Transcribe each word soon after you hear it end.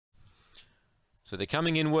So they're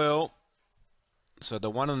coming in well. So the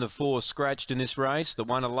 1 and the 4 scratched in this race. The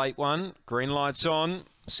 1 a late one. Green lights on.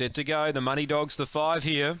 Set to go. The Money Dog's the 5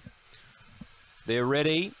 here. They're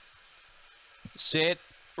ready. Set.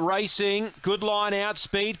 Racing. Good line out.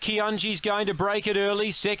 Speed. Kiunji's going to break it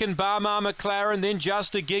early. Second, Barmar McLaren. Then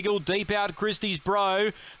Just a Giggle. Deep out, Christie's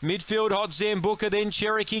Bro. Midfield, Hot Zambuca. Then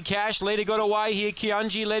Cherokee Cash. Leda got away here.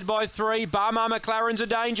 Kiunji led by 3. Barmar McLaren's a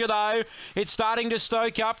danger, though. It's starting to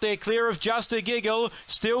stoke up. They're clear of Just a Giggle.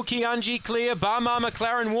 Still Kiunji clear. Barmar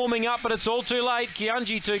McLaren warming up, but it's all too late.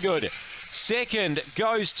 Kiunji too good. Second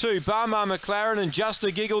goes to Barmar McLaren and Just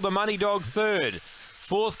a Giggle, the Money Dog, third.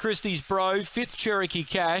 Fourth, Christie's Bro. 5th, Cherokee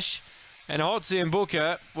Cash. And Hot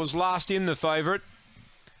Zambuca was last in the favourite.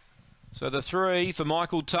 So the 3 for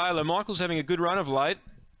Michael Taylor. Michael's having a good run of late.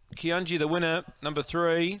 Kiunji the winner, number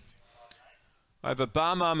 3. Over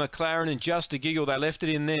Barmar McLaren and Just a Giggle. They left it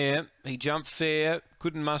in there. He jumped fair.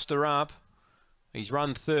 Couldn't muster up. He's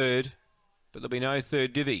run third. But there'll be no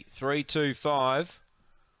third divvy. 3-2-5.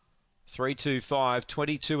 3-2-5.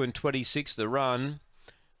 22 and 26 the run.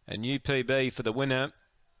 A new PB for the winner.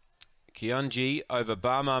 Kiunji over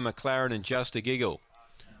Barmar McLaren and Just a Giggle.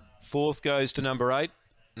 Fourth goes to number 8,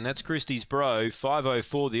 and that's Christie's Bro.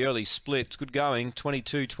 5:04 the early split. It's good going.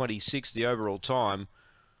 22-26 the overall time.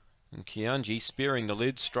 And Kiunji spearing the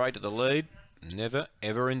lid straight at the lead. Never,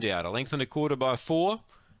 ever in doubt. A length and a quarter by 4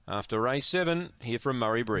 after race 7 here from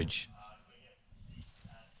Murray-Bridge.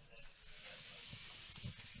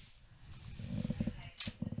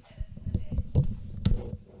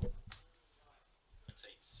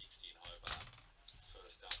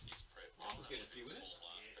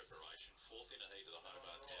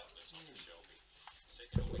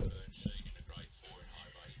 Second, a Whitburn Sheen in a grade 4 in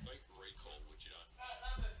Hobart. He beat Recall, which you don't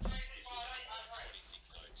know if you think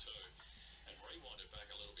 26.02, and rewinded back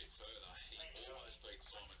a little bit further. He almost beat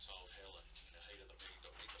Simon Told Helen in the heat of the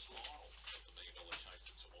final of the $1 million chase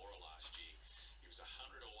at Tamora last year. He was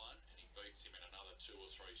 100 to 1, and he beats him in another 2 or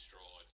 3 strides.